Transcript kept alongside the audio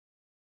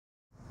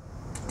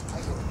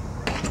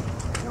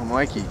Yo,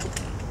 Mikey,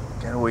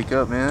 gotta wake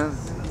up, man.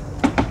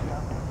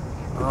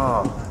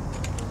 Oh,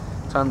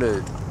 time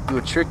to do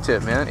a trick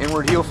tip, man.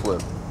 Inward heel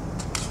flip.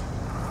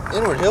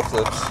 Inward heel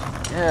flips?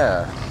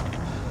 Yeah.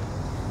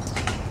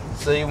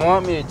 So you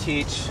want me to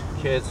teach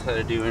kids how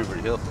to do inward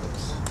heel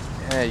flips?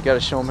 Yeah, you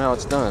gotta show them how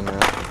it's done,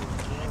 man.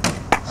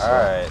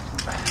 Alright.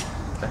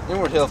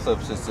 Inward heel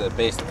flips is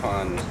based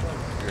upon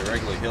your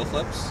regular heel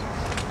flips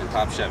and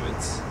pop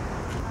shove-its.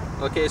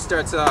 Okay, it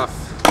starts off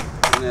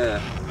in a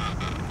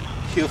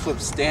heel flip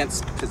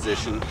stance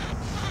position,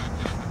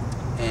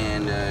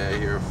 and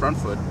your front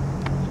foot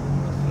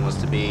wants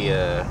to be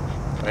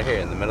right here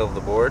in the middle of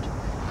the board,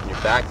 and your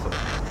back foot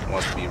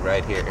wants to be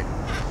right here,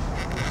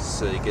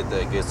 so you get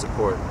that good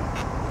support.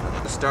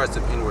 The starts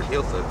of inward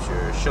heel flips,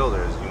 your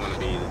shoulders, you want to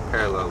be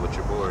parallel with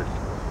your board.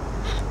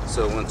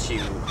 So once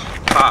you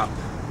pop,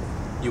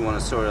 you want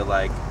to sort of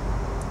like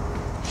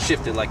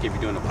shift it like if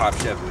you're doing a pop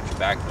shove with your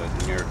back foot,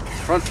 and your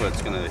front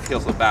foot's going to heel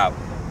flip out,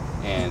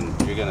 and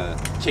you're going to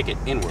kick it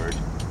inward,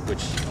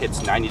 which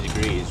hits 90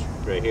 degrees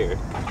right here.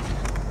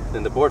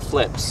 Then the board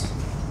flips,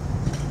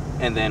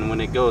 and then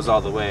when it goes all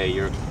the way,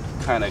 you're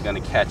kind of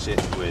going to catch it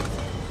with,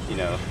 you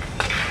know,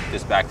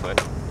 this back foot,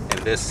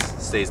 and this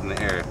stays in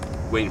the air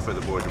waiting for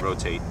the board to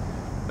rotate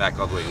back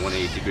all the way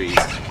 180 degrees,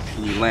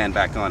 and you land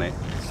back on it.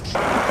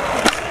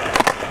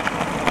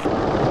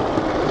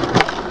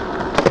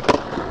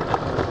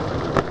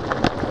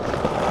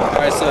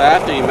 Alright, so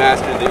after you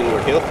master the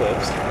inward heel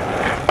flips,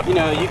 you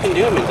know, you can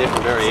do them in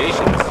different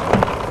variations.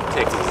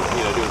 Taking,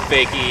 you know, doing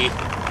fakie,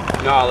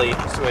 nollie,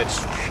 switch,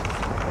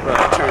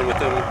 turn with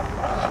them.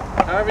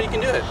 However you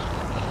can do it.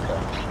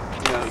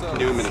 You know, you can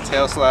do them in the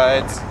tail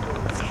slides,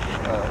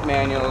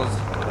 manuals,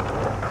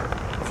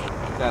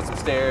 down some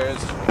stairs,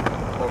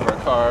 over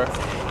a car,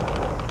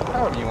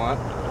 however you want.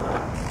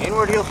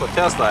 Inward heel flip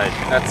tail slide.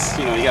 That's,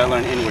 you know, you gotta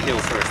learn inward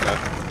heels first though.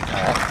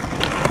 Alright.